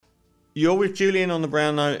You're with Julian on the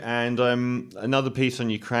Brown Note, and another piece on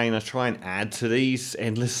Ukraine. I try and add to these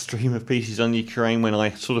endless stream of pieces on Ukraine when I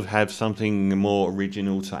sort of have something more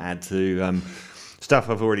original to add to stuff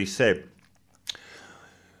I've already said.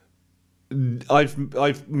 I've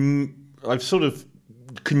sort of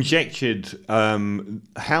conjectured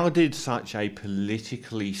how did such a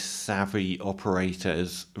politically savvy operator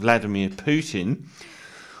as Vladimir Putin,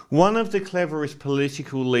 one of the cleverest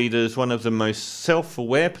political leaders, one of the most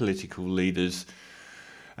self-aware political leaders,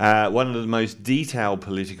 one of the most detailed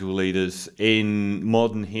political leaders in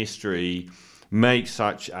modern history, make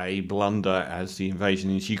such a blunder as the invasion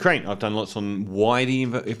into Ukraine. I've done lots on why the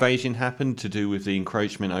invasion happened, to do with the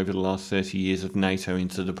encroachment over the last 30 years of NATO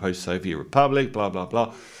into the post-Soviet republic, blah, blah,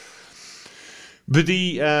 blah. But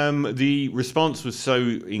the response was so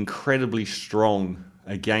incredibly strong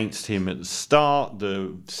against him at the start,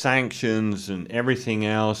 the sanctions and everything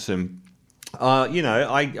else, and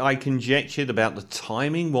I conjectured about the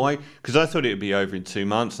timing. Why? Because I thought it would be over in 2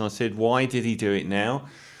 months, and I said, why did he do it now?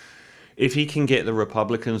 If he can get the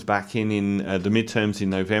Republicans back in the midterms in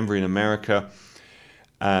November in America,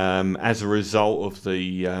 as a result of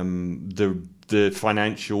the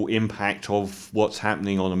financial impact of what's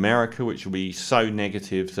happening on America, which will be so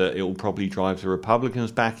negative that it will probably drive the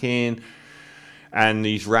Republicans back in, and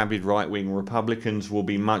these rabid right-wing Republicans will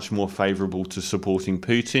be much more favourable to supporting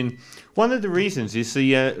Putin. One of the reasons is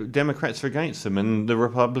the Democrats are against them, and the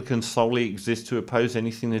Republicans solely exist to oppose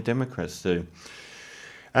anything the Democrats do.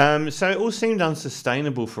 So it all seemed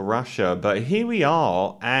unsustainable for Russia, but here we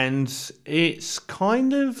are, and it's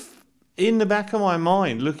kind of in the back of my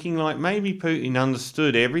mind looking like maybe Putin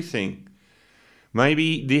understood everything.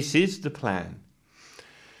 Maybe this is the plan.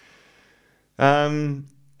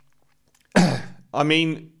 I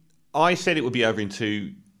mean, I said it would be over in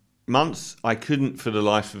 2 months. I couldn't for the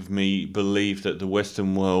life of me believe that the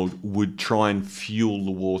Western world would try and fuel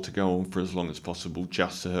the war to go on for as long as possible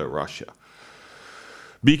just to hurt Russia.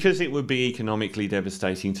 Because it would be economically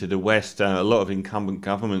devastating to the West. A lot of incumbent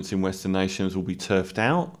governments in Western nations will be turfed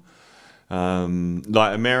out.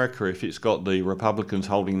 Like America, if it's got the Republicans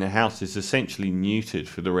holding the House, is essentially neutered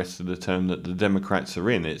for the rest of the term that the Democrats are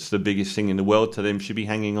in. It's the biggest thing in the world to them, should be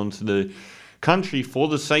hanging on to the country for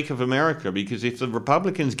the sake of America, because if the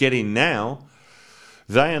Republicans get in now,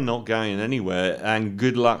 they are not going anywhere, and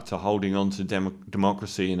good luck to holding on to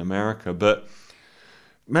democracy in America. But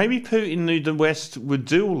maybe Putin knew the West would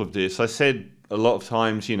do all of this. I said a lot of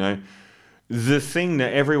times, the thing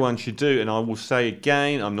that everyone should do, and I will say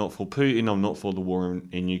again, I'm not for Putin, I'm not for the war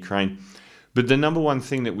in Ukraine, but the number one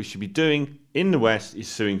thing that we should be doing in the West is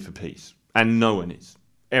suing for peace. And no one is.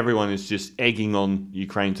 Everyone is just egging on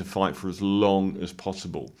Ukraine to fight for as long as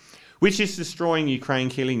possible, which is destroying Ukraine,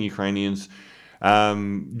 killing Ukrainians,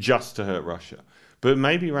 just to hurt Russia. But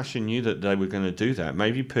maybe Russia knew that they were going to do that.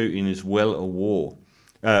 Maybe Putin is well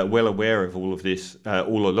aware of all of this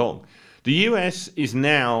all along. The US is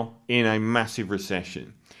now in a massive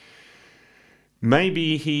recession.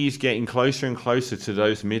 Maybe he's getting closer and closer to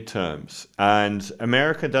those midterms. And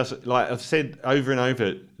America does, like I've said over and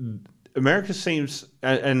over, America seems,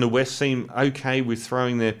 and the West seem okay with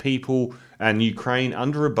throwing their people and Ukraine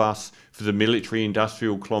under a bus for the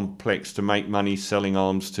military-industrial complex to make money selling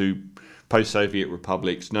arms to post-Soviet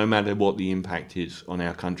republics, no matter what the impact is on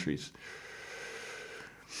our countries.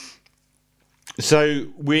 So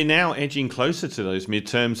we're now edging closer to those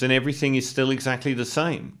midterms, and everything is still exactly the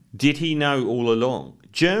same. Did he know all along?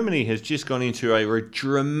 Germany has just gone into a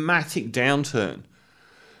dramatic downturn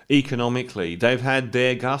economically. They've had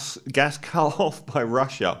their gas cut off by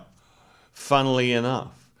Russia, funnily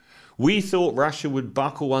enough. We thought Russia would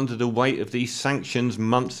buckle under the weight of these sanctions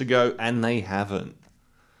months ago, and they haven't.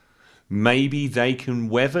 Maybe they can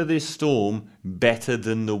weather this storm better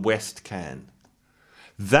than the West can.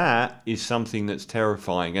 That is something that's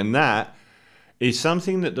terrifying, and that is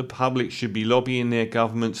something that the public should be lobbying their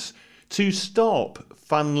governments to stop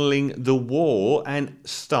funneling the war and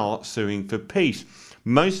start suing for peace.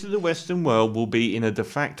 Most of the Western world will be in a de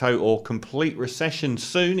facto or complete recession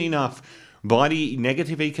soon enough by the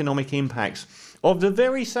negative economic impacts of the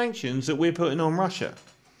very sanctions that we're putting on Russia.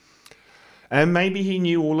 And maybe he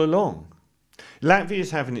knew all along. Latvia is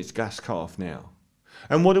having its gas cut off now.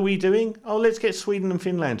 And what are we doing? Oh, let's get Sweden and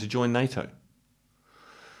Finland to join NATO.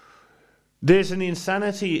 There's an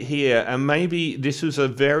insanity here, and maybe this was a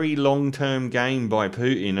very long-term game by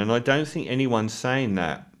Putin, and I don't think anyone's saying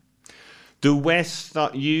that. The West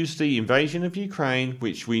used the invasion of Ukraine,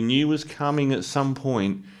 which we knew was coming at some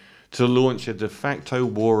point, to launch a de facto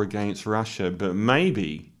war against Russia. But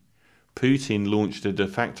maybe Putin launched a de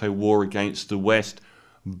facto war against the West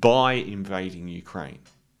by invading Ukraine.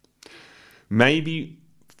 Maybe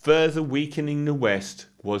further weakening the West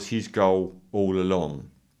was his goal all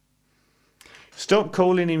along. Stop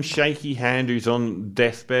calling him shaky hand who's on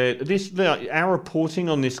deathbed. Our reporting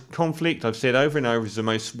on this conflict, I've said over and over, is the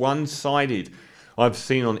most one-sided I've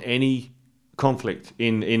seen on any conflict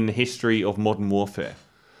in the history of modern warfare.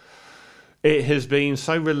 It has been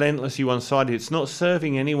so relentlessly one-sided. It's not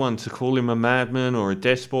serving anyone to call him a madman or a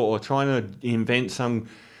despot or trying to invent some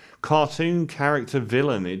cartoon character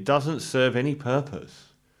villain. It doesn't serve any purpose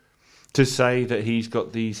to say that he's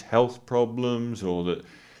got these health problems or that,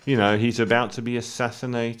 he's about to be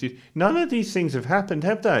assassinated. None of these things have happened,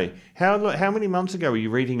 have they? How many months ago were you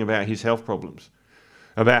reading about his health problems?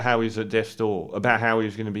 About how he's at death's door? About how he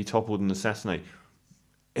was going to be toppled and assassinated?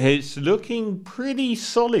 It's looking pretty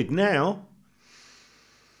solid now.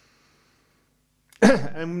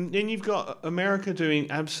 And then you've got America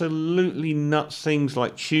doing absolutely nuts things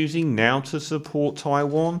like choosing now to support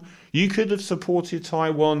Taiwan. You could have supported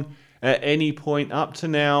Taiwan at any point up to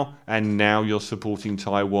now, and now you're supporting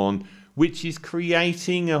Taiwan, which is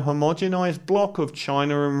creating a homogenized bloc of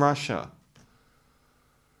China and Russia.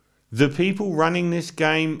 The people running this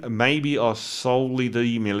game maybe are solely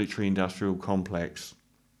the military-industrial complex.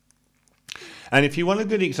 And if you want a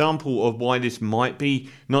good example of why this might be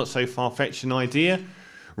not so far-fetched an idea,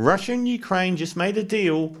 Russia and Ukraine just made a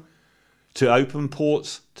deal to open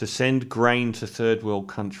ports to send grain to third world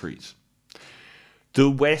countries. The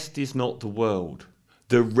West is not the world.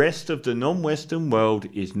 The rest of the non-Western world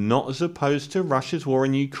is not as opposed to Russia's war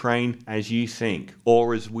in Ukraine as you think,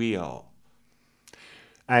 or as we are.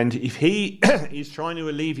 And if he is trying to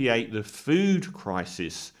alleviate the food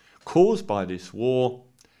crisis caused by this war,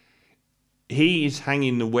 he is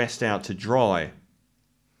hanging the West out to dry.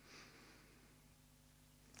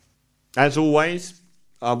 As always,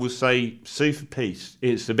 I will say sue for peace.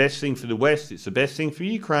 It's the best thing for the West. It's the best thing for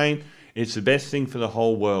Ukraine. It's the best thing for the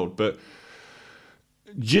whole world. But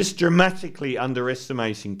just dramatically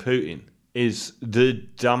underestimating Putin is the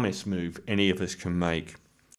dumbest move any of us can make.